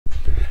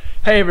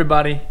Hey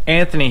everybody,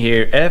 Anthony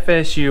here,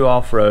 FSU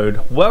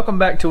Off-Road. Welcome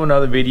back to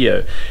another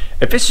video.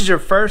 If this is your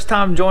first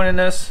time joining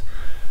us,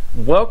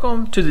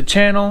 welcome to the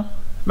channel.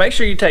 Make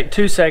sure you take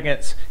 2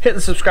 seconds, hit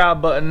the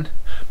subscribe button,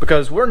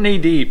 because we're knee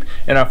deep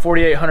in our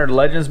 4800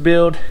 Legends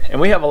build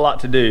and we have a lot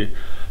to do.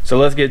 So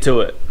let's get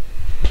to it.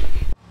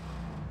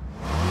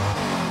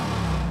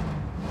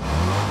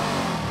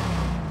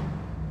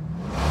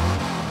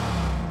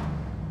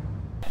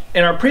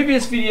 In our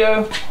previous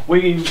video,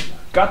 we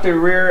got the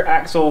rear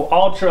axle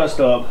all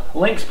trussed up,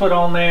 links put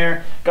on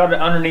there, got it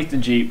underneath the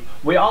Jeep.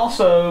 We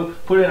also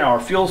put in our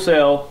fuel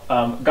cell,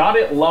 got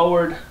it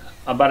lowered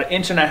about 1.5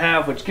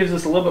 inches, which gives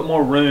us a little bit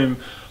more room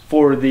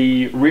for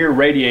the rear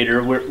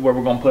radiator where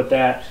we're gonna put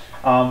that.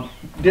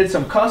 Did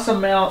some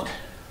custom mount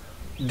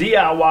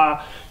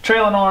DIY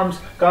trailing arms,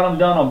 got them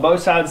done on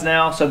both sides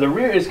now, so the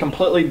rear is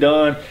completely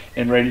done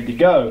and ready to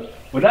go.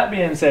 With that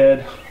being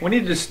said, we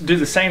need to do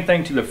the same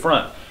thing to the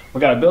front. We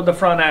got to build the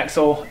front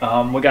axle,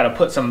 we got to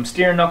put some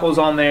steering knuckles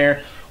on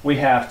there, we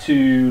have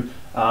to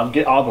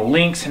get all the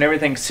links and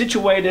everything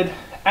situated,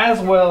 as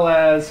well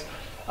as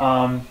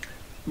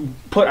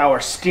put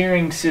our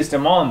steering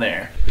system on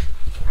there.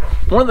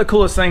 One of the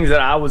coolest things that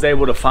I was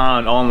able to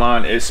find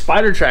online is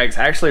SpiderTrax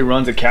actually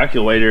runs a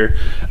calculator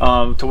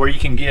to where you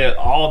can get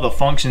all the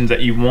functions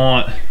that you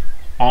want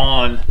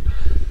on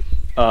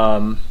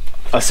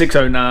a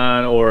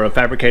 609 or a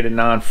fabricated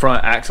 9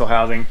 front axle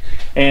housing,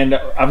 and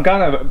I've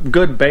got a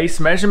good base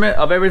measurement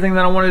of everything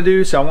that I want to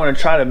do, so I want to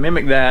try to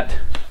mimic that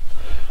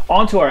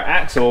onto our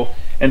axle,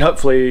 and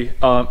hopefully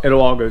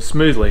it'll all go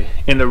smoothly.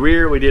 In the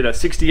rear we did a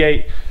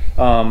 68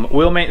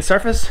 wheel maintenance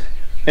surface.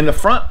 In the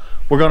front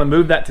we're going to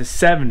move that to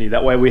 70,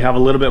 that way we have a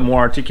little bit more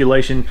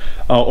articulation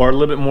or a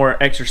little bit more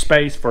extra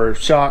space for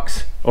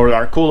shocks, or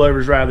our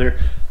coilovers rather,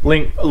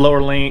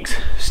 lower links,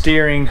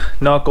 steering,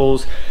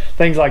 knuckles,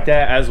 things like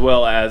that, as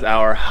well as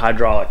our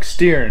hydraulic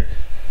steering.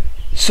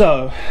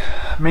 So,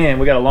 man,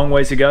 we got a long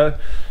ways to go.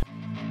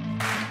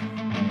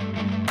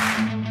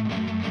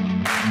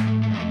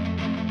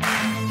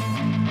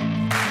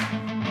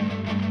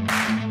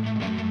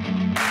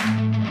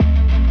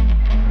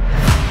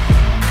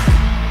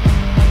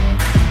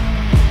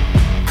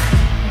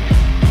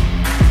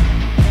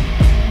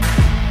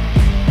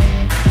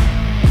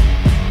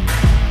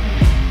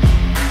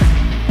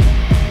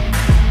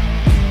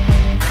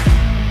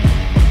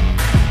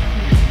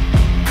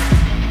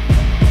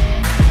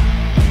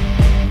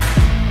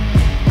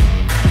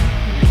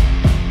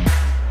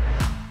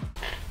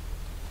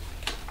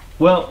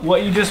 Well,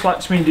 what you just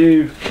watched me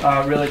do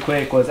really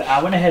quick was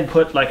I went ahead and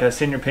put like a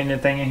senior pinion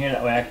thing in here,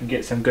 that way I can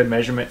get some good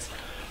measurements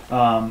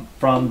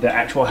from the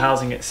actual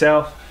housing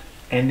itself.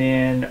 And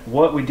then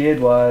what we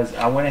did was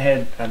I went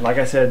ahead and, like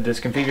I said, this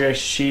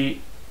configuration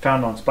sheet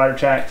found on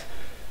SpiderTrax.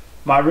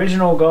 My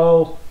original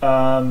goal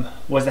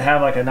was to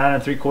have like a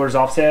 9 3/4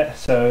 offset,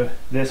 so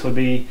this would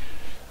be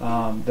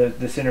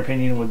the center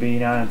pinion would be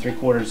 9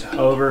 3/4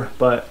 over,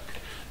 but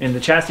in the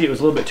chassis it was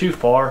a little bit too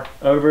far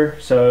over,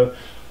 so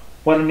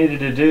what I needed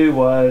to do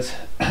was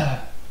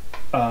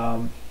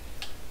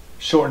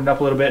shorten it up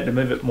a little bit to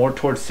move it more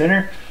towards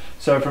center.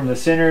 So from the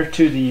center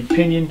to the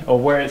pinion, or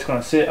where it's going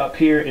to sit up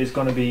here, is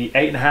going to be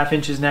 8.5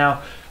 inches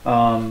now.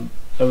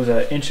 It was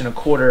 1.25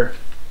 inches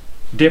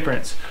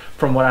difference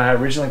from what I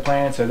had originally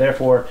planned, so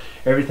therefore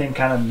everything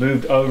kind of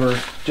moved over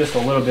just a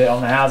little bit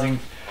on the housing.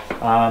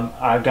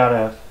 I've got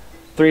a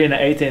 3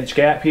 1/8 inch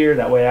gap here,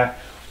 that way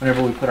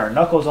whenever we put our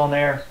knuckles on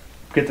there,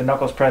 get the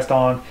knuckles pressed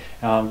on,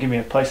 give me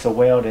a place to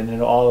weld, and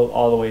it'll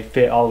all the way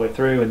fit all the way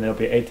through, and there'll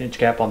be an 1/8 inch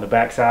gap on the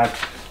back side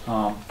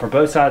for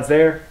both sides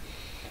there.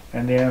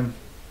 And then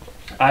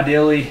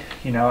ideally,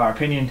 you know, our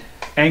pinion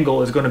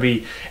angle is going to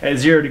be at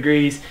 0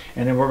 degrees,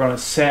 and then we're going to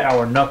set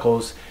our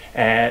knuckles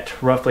at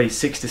roughly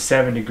 6 to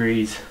 7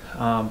 degrees.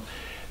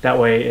 That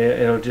way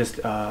it'll just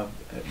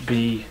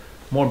be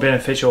more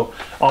beneficial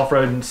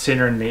off-roading,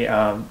 centering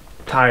the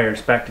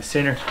tires back to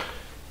center.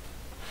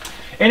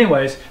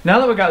 Anyways, now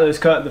that we got those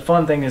cut, the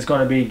fun thing is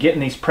going to be getting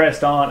these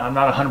pressed on. I'm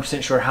not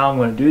 100% sure how I'm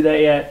going to do that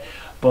yet,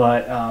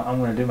 but I'm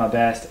going to do my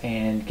best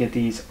and get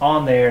these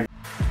on there.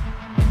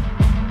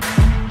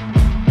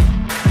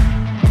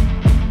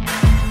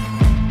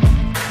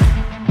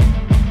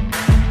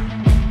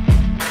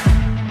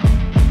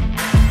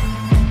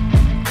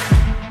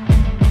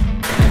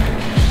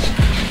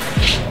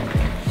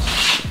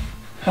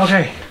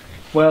 Okay,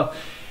 well,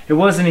 it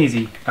wasn't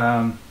easy.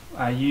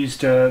 I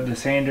used the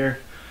sander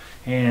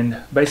and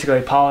basically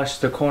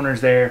polished the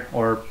corners there,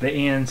 or the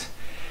ends,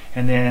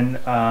 and then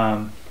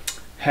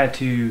had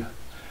to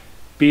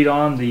beat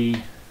on the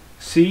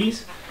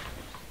C's.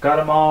 Got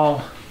them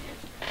all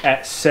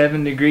at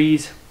 7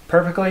 degrees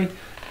perfectly.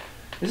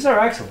 This is our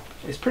axle.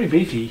 It's pretty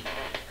beefy,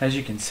 as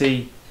you can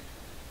see,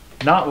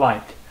 not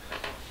light.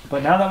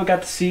 But now that we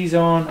got the C's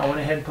on, I went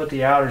ahead and put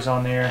the outers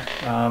on there.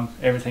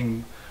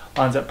 Everything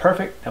lines up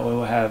perfect. That way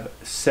we'll have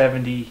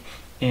 70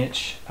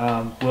 inch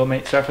wheel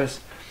mate surface.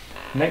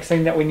 Next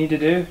thing that we need to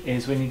do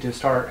is we need to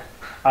start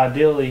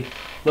ideally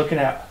looking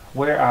at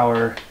where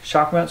our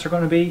shock mounts are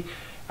going to be,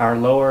 our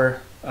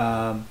lower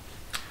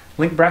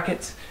link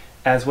brackets,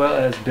 as well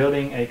as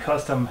building a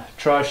custom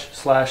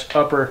truss /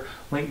 upper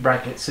link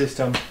bracket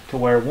system to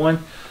where one,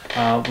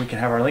 we can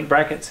have our link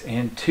brackets,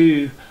 and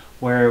two,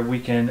 where we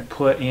can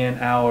put in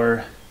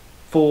our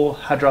full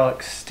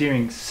hydraulic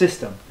steering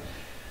system.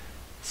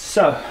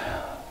 So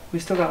we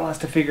still got lots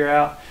to figure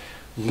out,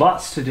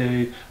 lots to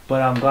do,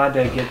 but I'm glad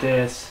to get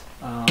this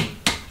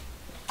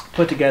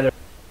put together.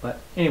 But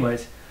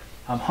anyways,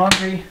 I'm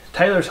hungry,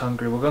 Taylor's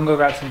hungry, we're gonna go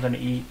grab something to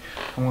eat.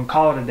 I'm gonna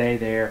call it a day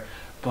there,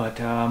 but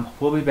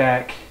we'll be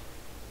back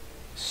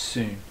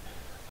soon.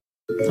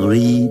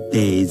 3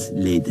 days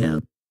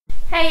later.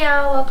 Hey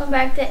y'all, welcome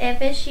back to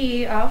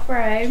FSU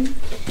Off-Road.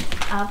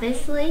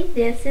 Obviously,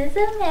 this is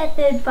a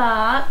Method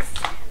box.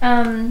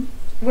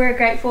 We're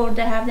grateful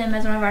to have them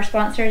as one of our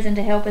sponsors and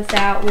to help us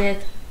out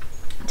with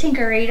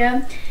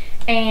Tinkerita.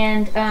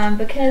 And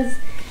because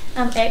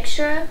I'm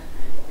extra,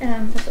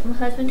 that's what my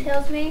husband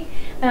tells me,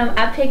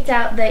 I picked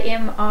out the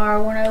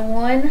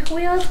MR101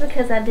 wheels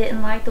because I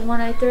didn't like the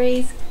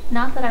 103s.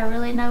 Not that I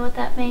really know what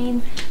that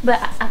means, but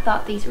I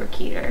thought these were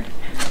cuter.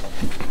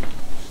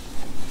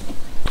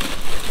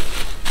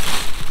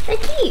 They're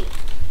cute.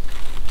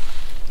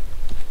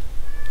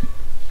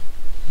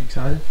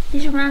 Excited?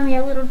 These remind me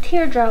of little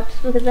teardrops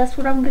because that's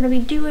what I'm going to be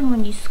doing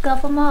when you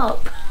scuff them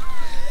up.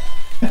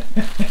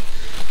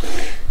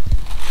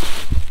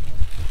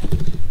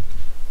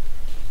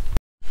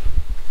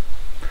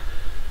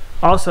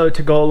 Also,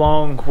 to go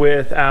along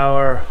with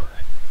our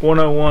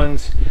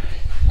 101s,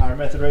 our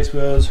Method race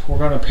wheels, we're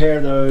going to pair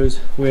those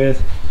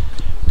with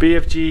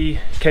BFG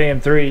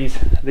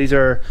KM3s. These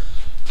are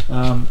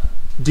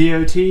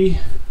DOT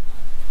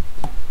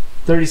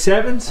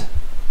 37s.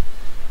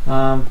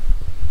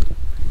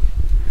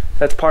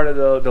 That's part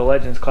of the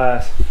Legends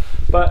class,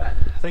 but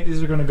I think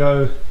these are going to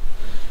go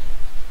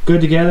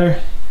good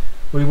together.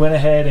 We went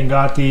ahead and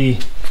got the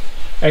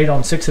 8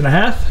 on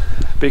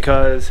 6.5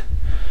 because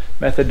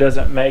Method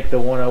doesn't make the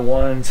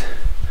 101s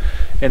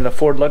in the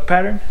Ford lug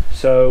pattern,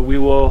 so we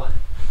will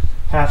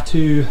have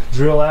to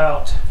drill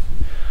out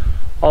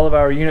all of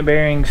our unit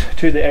bearings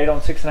to the 8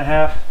 on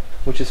 6.5,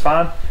 which is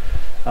fine.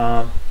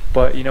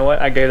 But you know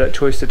what? I gave that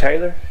choice to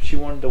Taylor. She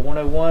wanted the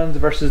 101s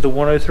versus the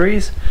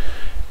 103s,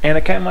 and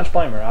I can't much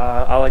blame her.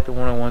 I like the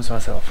 101s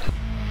myself.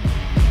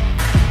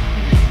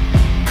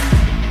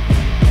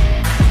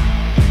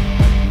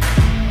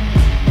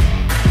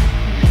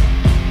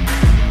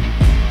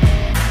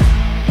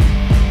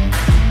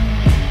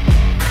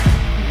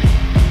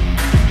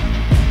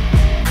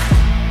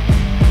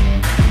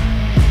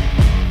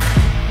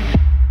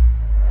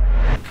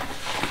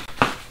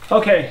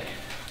 Okay,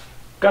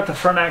 got the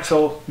front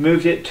axle,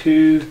 moved it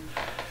to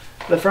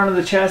the front of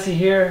the chassis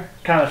here,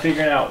 kind of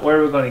figuring out where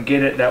we're going to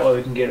get it. That way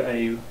we can get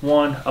a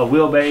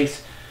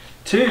wheelbase.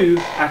 Two,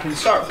 I can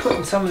start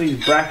putting some of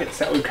these brackets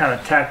that we've kind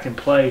of tacked in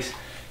place,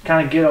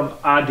 kind of get them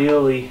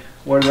ideally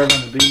where they're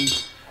going to be.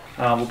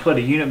 We'll put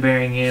a unit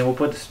bearing in, we'll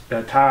put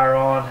the tire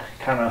on,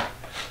 kind of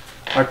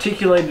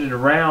articulate it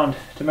around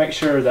to make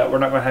sure that we're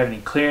not going to have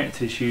any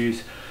clearance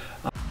issues.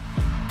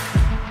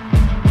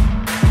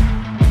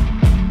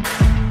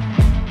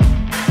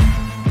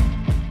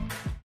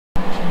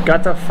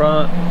 Got the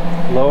front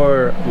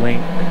lower link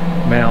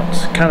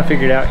mounts kind of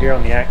figured out here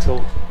on the axle.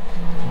 You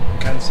can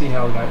kind of see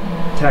how we got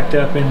tacked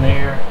up in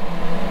there,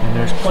 and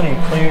there's plenty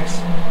of clearance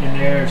in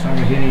there. It's not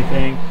going to hit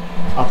anything.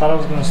 I thought I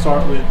was going to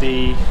start with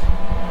the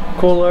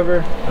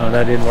coilover.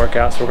 That didn't work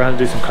out, so we're going to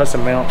do some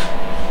custom mounts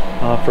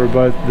for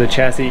both the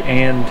chassis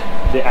and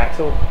the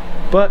axle.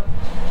 But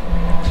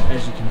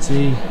as you can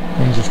see,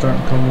 things are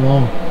starting to come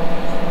along.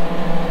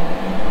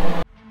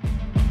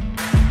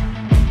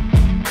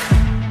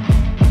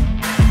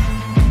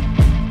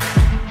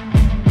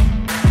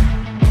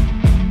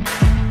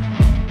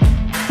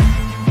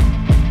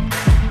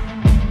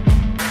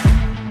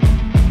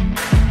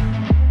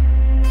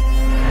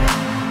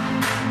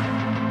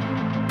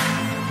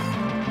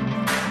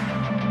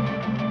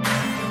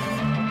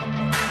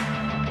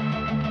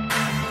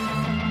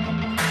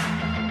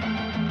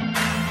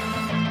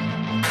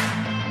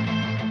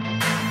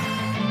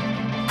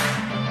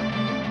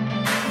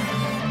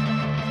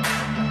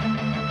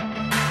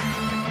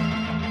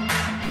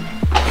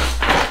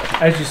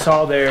 As you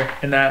saw there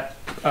in that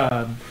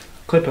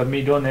clip of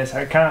me doing this,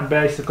 I kind of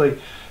basically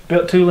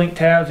built 2 link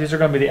tabs. These are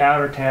going to be the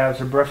outer tabs.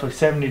 They're roughly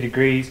 70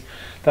 degrees.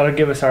 That'll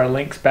give us our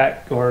links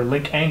back, or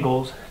link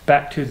angles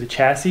back to the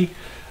chassis.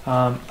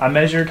 I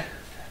measured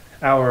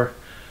our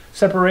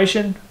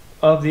separation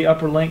of the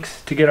upper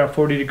links to get our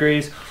 40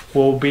 degrees.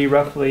 Will be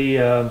roughly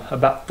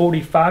about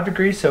 45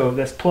 degrees, so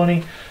that's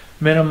plenty.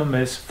 Minimum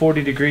is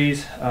 40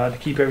 degrees to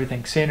keep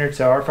everything centered,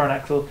 so our front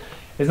axle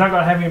is not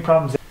going to have any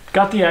problems.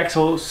 Got the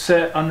axle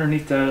set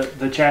underneath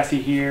the chassis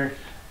here.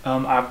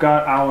 I've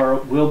got our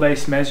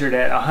wheelbase measured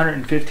at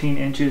 115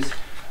 inches,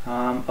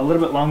 a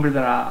little bit longer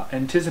than I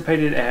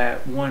anticipated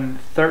at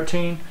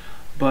 113,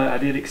 but I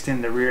did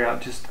extend the rear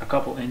out just a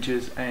couple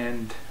inches,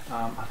 and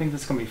I think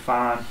that's going to be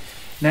fine.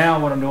 Now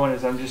what I'm doing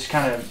is I'm just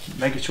kind of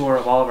making sure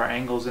of all of our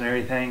angles and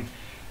everything.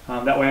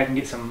 That way I can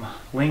get some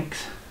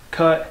links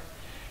cut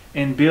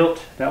and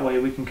built. That way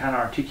we can kind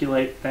of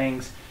articulate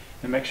things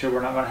and make sure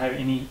we're not going to have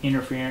any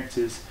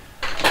interferences.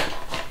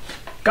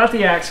 Got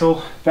the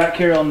axle back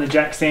here on the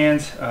jack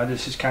stands.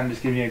 This is kind of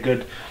just giving me a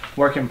good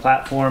working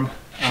platform.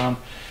 Now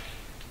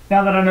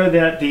that I know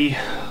that the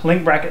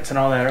link brackets and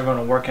all that are going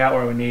to work out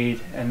where we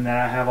need, and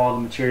that I have all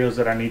the materials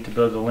that I need to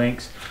build the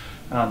links,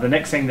 the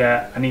next thing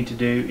that I need to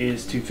do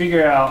is to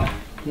figure out,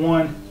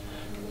 one,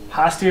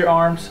 high steer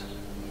arms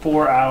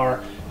for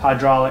our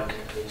hydraulic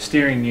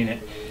steering unit.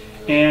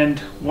 And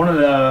one of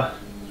the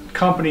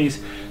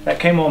companies that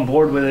came on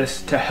board with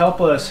us to help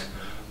us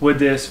with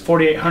this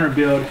 4800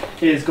 build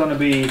is going to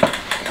be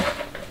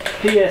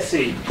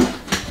PSC,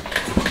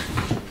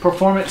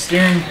 Performance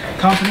Steering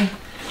Company.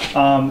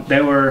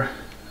 They were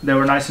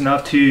nice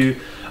enough to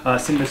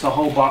send us a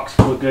whole box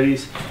full of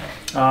goodies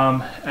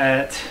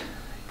at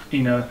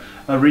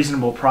a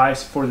reasonable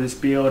price for this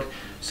build.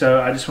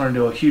 So I just want to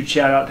do a huge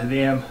shout out to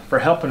them for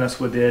helping us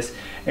with this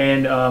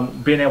and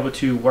being able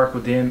to work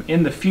with them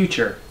in the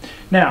future.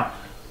 Now,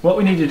 what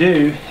we need to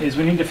do is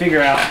we need to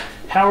figure out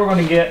how we're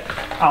going to get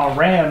our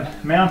ram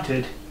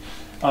mounted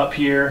up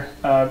here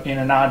in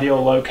an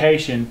ideal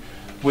location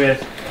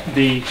with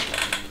the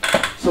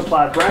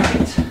supplied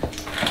brackets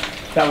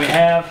that we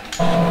have.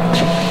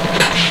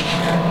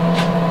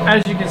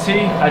 As you can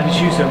see, I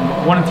just used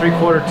some 1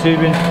 3/4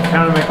 tubing,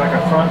 kind of make like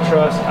a front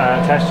truss.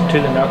 I attached it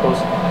to the knuckles.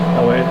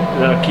 That way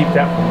that'll keep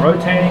that from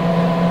rotating.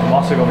 I'm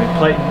also going to be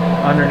plating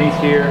underneath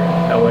here.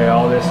 That way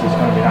all this is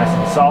going to be nice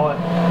and solid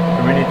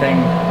from anything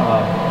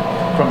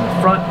from the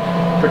front,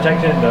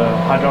 protecting the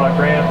hydraulic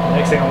ram.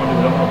 Next thing I'm going to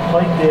do is I'm going to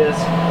plate this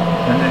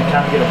and then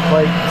kind of get a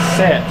plate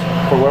set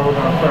for where we're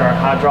going to put our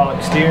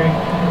hydraulic steering,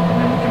 and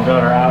then we can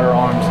build our outer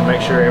arms and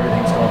make sure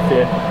everything's going to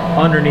fit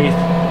underneath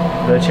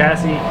the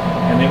chassis,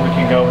 and then we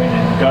can go in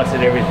and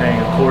gusset everything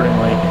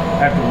accordingly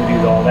after we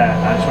do all that.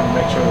 I just want to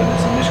make sure that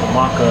this initial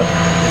mock-up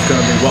is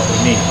going to be what we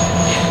need.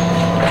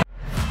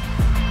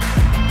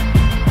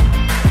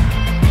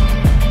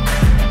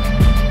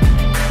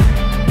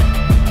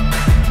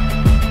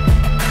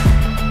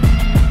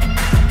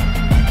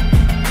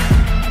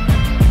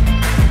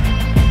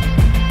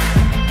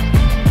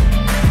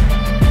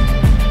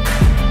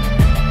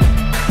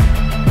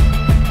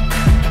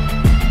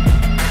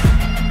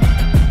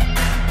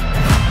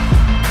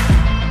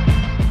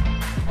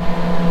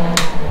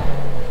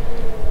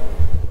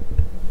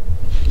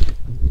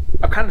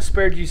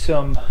 Spared you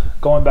some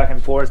going back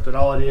and forth, but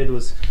all I did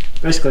was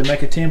basically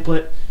make a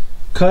template,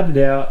 cut it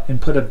out,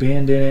 and put a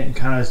bend in it and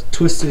kind of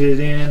twisted it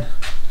in,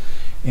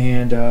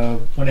 and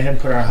went ahead and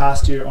put our high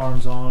steer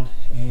arms on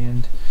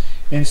and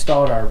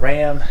installed our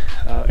ram.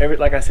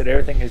 Like I said,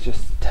 everything is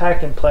just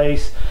tacked in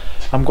place.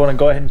 I'm going to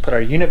go ahead and put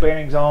our unit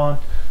bearings on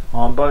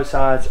both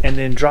sides, and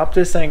then drop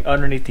this thing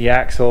underneath the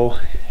axle,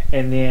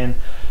 and then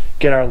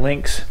get our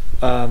links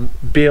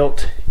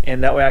built,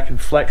 and that way I can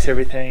flex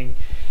everything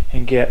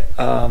and get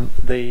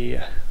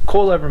the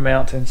coilover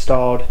mount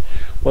installed.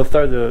 We'll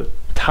throw the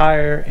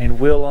tire and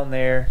wheel on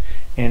there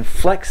and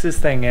flex this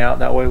thing out.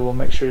 That way we'll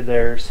make sure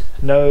there's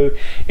no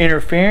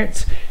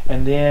interference,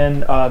 and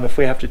then if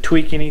we have to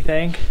tweak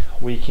anything,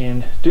 we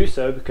can do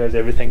so because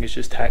everything is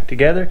just tacked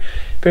together.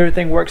 If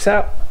everything works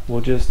out,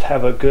 we'll just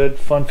have a good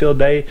fun-filled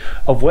day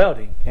of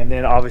welding, and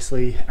then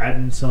obviously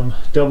adding some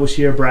double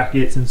shear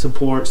brackets and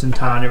supports and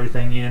tying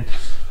everything in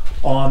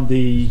on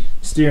the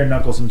steering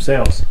knuckles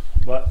themselves.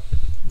 But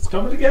it's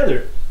coming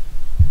together.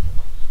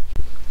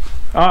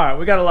 All right,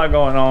 we got a lot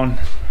going on.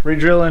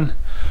 Redrilling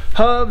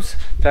hubs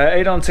to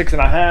 8 on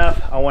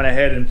 6.5. I went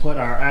ahead and put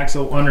our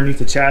axle underneath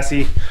the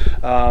chassis,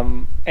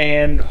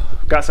 and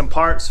got some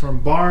parts from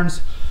Barnes.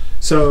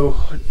 So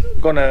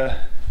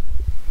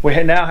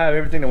we now have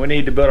everything that we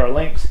need to build our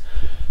links.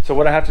 So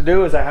what I have to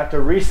do is I have to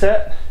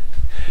reset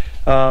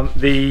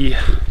the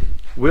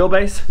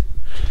wheelbase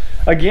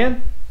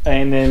again,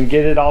 and then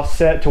get it all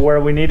set to where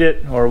we need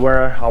it, or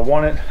where I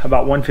want it,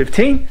 about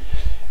 115.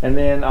 And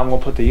then I'm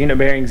gonna put the unit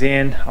bearings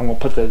in. I'm gonna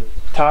put the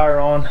tire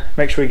on,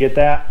 make sure we get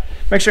that,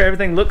 make sure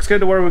everything looks good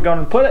to where we're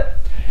gonna put it.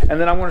 And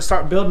then I'm gonna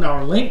start building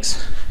our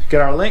links,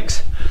 get our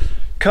links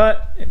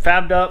cut,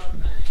 fabbed up,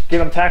 get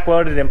them tack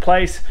welded in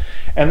place,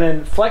 and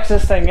then flex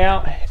this thing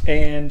out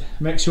and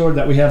make sure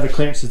that we have the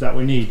clearances that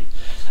we need.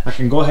 I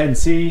can go ahead and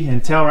see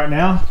and tell right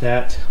now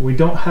that we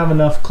don't have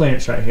enough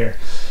clearance right here.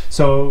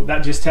 So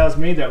that just tells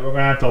me that we're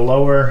gonna have to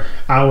lower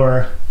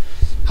our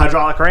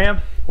hydraulic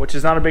ram, which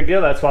is not a big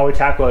deal. That's why we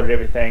tack welded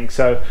everything.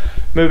 So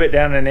move it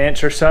down 1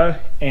 inch or so,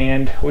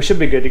 and we should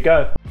be good to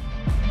go.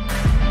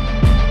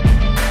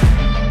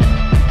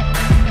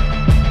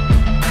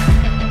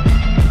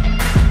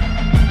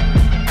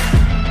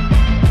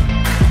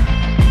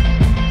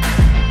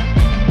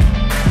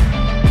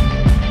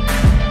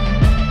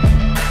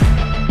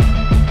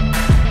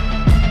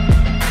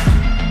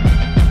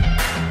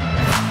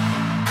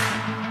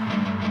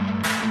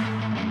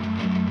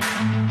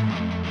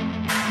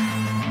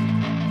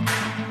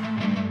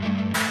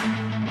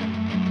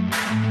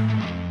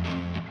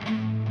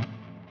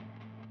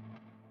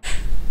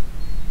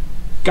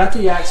 Got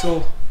the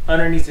axle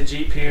underneath the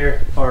Jeep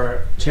here,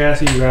 or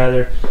chassis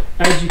rather,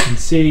 as you can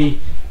see,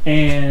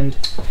 and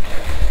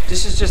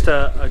this is just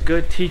a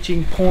good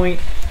teaching point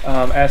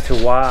as to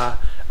why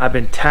I've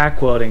been tack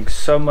welding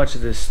so much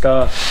of this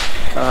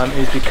stuff,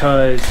 is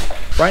because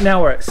right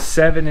now we're at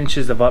 7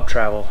 inches of up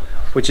travel,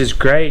 which is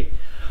great,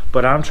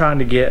 but I'm trying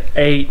to get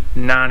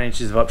 8-9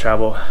 inches of up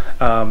travel,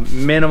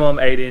 minimum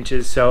 8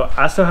 inches. So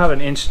I still have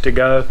an inch to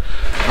go,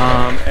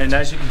 and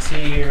as you can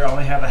see here, I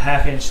only have a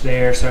 ½ inch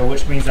there, so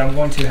which means I'm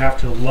going to have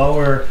to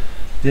lower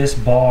this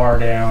bar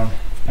down,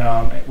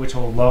 which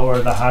will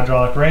lower the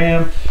hydraulic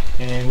ram,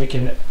 and we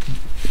can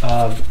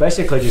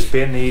basically just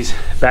bend these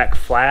back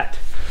flat.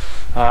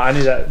 I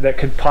knew that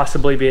could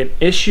possibly be an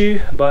issue,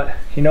 but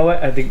you know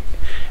what, at the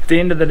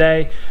end of the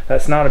day,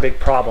 that's not a big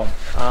problem.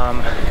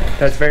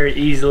 That's very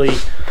easily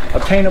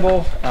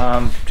obtainable,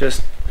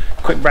 just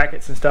quick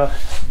brackets and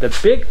stuff. The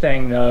big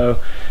thing though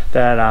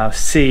that I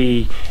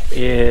see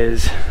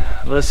is,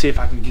 let's see if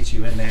I can get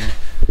you in there.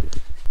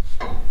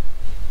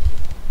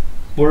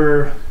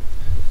 We're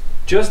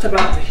just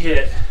about to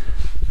hit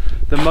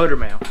the motor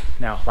mount.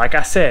 Now, like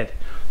I said,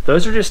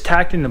 those are just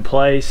tacked into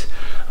place,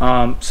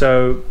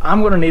 so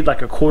I'm going to need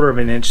like a quarter of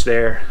an inch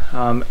there,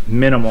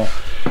 minimal.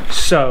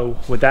 So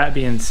with that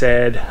being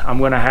said, I'm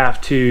going to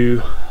have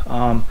to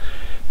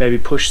maybe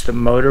push the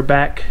motor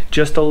back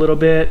just a little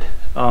bit,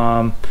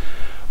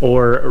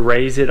 or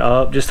raise it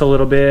up just a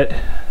little bit,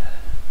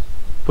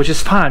 which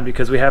is fine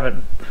because we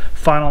haven't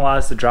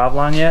finalized the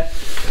driveline yet,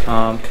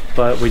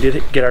 but we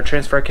did get our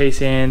transfer case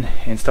in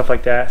and stuff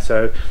like that,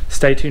 so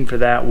stay tuned for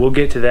that. We'll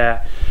get to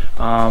that,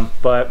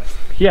 but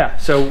yeah,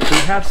 so we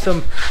have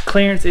some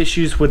clearance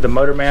issues with the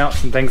motor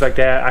mounts and things like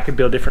that. I could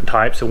build different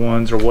types of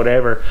ones or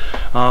whatever,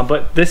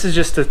 but this is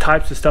just the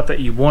types of stuff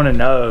that you want to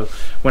know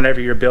whenever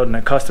you're building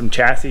a custom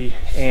chassis,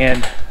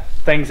 and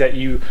things that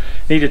you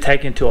need to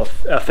take into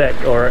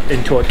effect or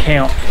into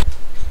account.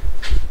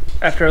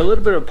 After a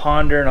little bit of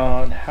pondering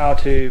on how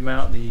to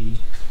mount the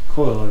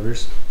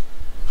coilovers,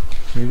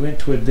 we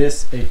went with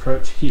this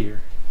approach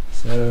here.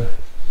 So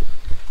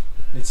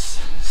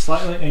it's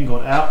slightly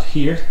angled out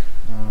here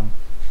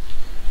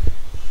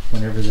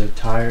whenever the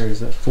tire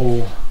is at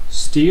full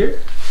steer.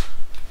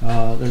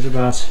 There's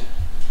about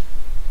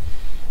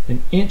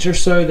an inch or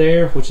so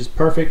there, which is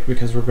perfect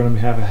because we're going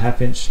to have a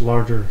 ½ inch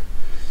larger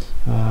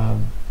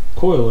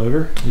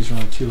coilover. These are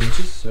only 2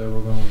 inches, so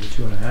we're going with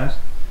a 2.5.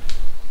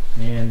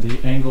 And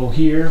the angle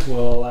here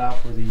will allow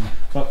for the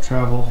up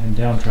travel and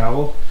down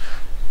travel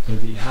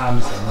with the high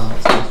misalignment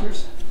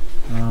sensors.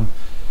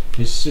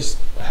 It just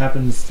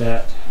happens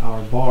that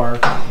our bar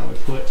that we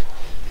put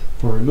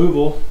for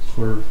removal,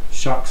 for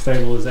shock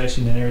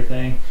stabilization and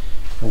everything,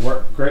 will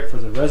work great for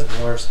the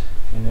reservoirs.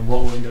 And then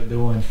what we'll end up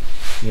doing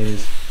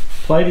is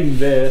plating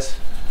this,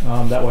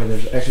 that way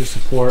there's extra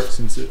support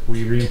since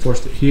we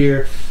reinforced it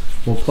here.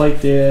 We'll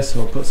plate this,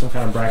 or put some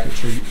kind of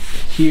bracketry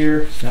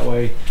here, that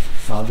way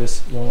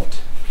this won't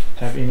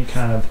have any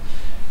kind of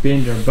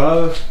bend or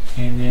bow.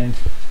 And then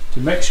to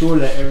make sure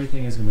that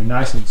everything is going to be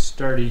nice and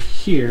sturdy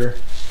here,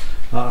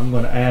 I'm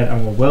going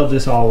to weld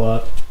this all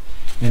up,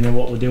 and then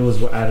what we'll do is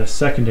we'll add a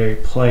secondary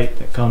plate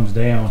that comes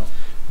down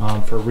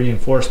for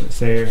reinforcements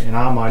there, and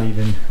I might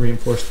even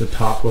reinforce the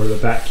top or the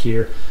back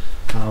here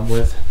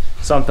with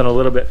something a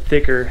little bit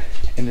thicker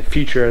in the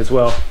future as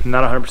well. I'm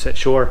not 100%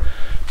 sure,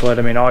 but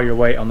I mean, all your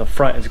weight on the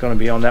front is going to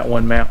be on that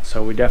one mount,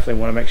 so we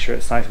definitely want to make sure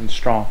it's nice and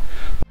strong.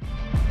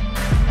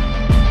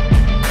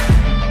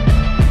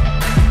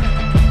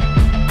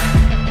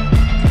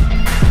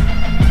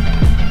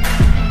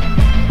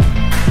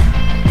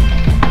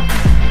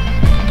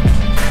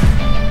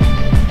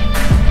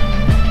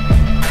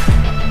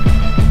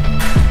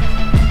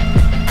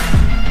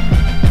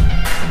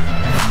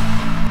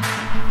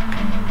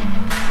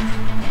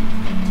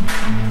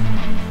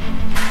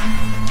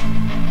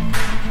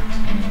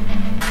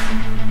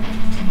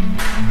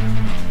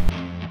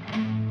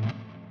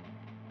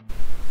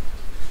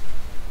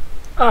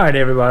 Alright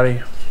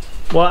everybody,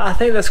 well, I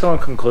think that's going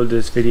to conclude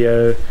this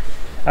video.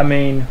 I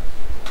mean,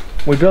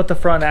 we built the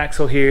front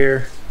axle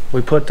here,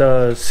 we put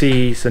the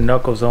C's, the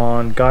knuckles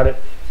on, got it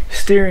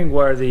steering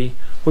worthy,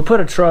 we put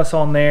a truss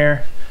on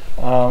there.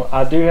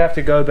 I do have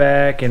to go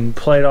back and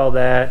plate all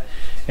that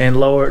and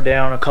lower it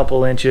down a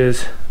couple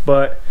inches,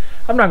 but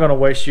I'm not going to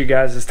waste you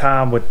guys'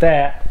 time with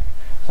that.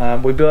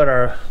 We built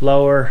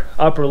our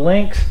upper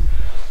links,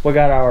 we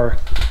got our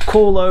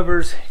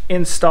coilovers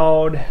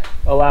installed,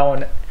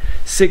 allowing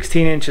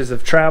 16 inches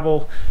of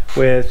travel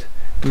with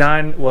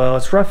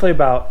it's roughly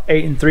about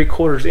 8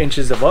 3/4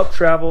 inches of up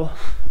travel,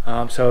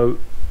 so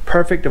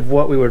perfect of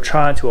what we were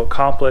trying to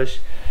accomplish.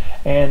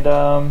 And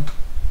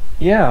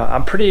yeah,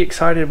 I'm pretty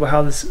excited about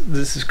how this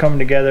is coming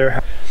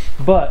together.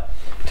 But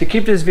to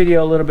keep this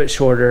video a little bit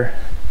shorter,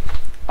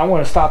 I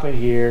want to stop it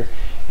here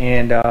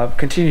and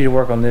continue to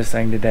work on this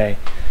thing today.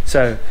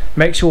 So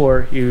make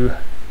sure you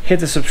hit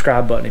the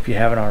subscribe button if you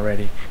haven't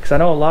already, because I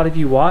know a lot of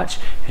you watch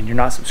and you're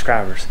not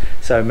subscribers.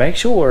 So make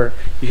sure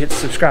you hit the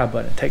subscribe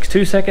button. It takes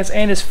 2 seconds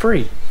and it's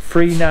free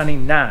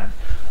 $99.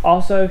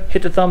 Also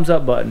hit the thumbs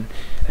up button.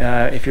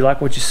 If you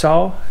like what you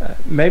saw,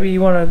 maybe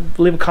you want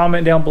to leave a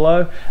comment down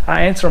below.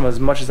 I answer them as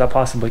much as I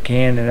possibly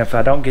can, and if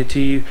I don't get to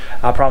you,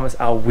 I promise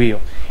I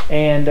will.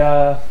 And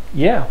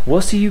yeah,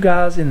 we'll see you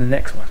guys in the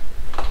next one.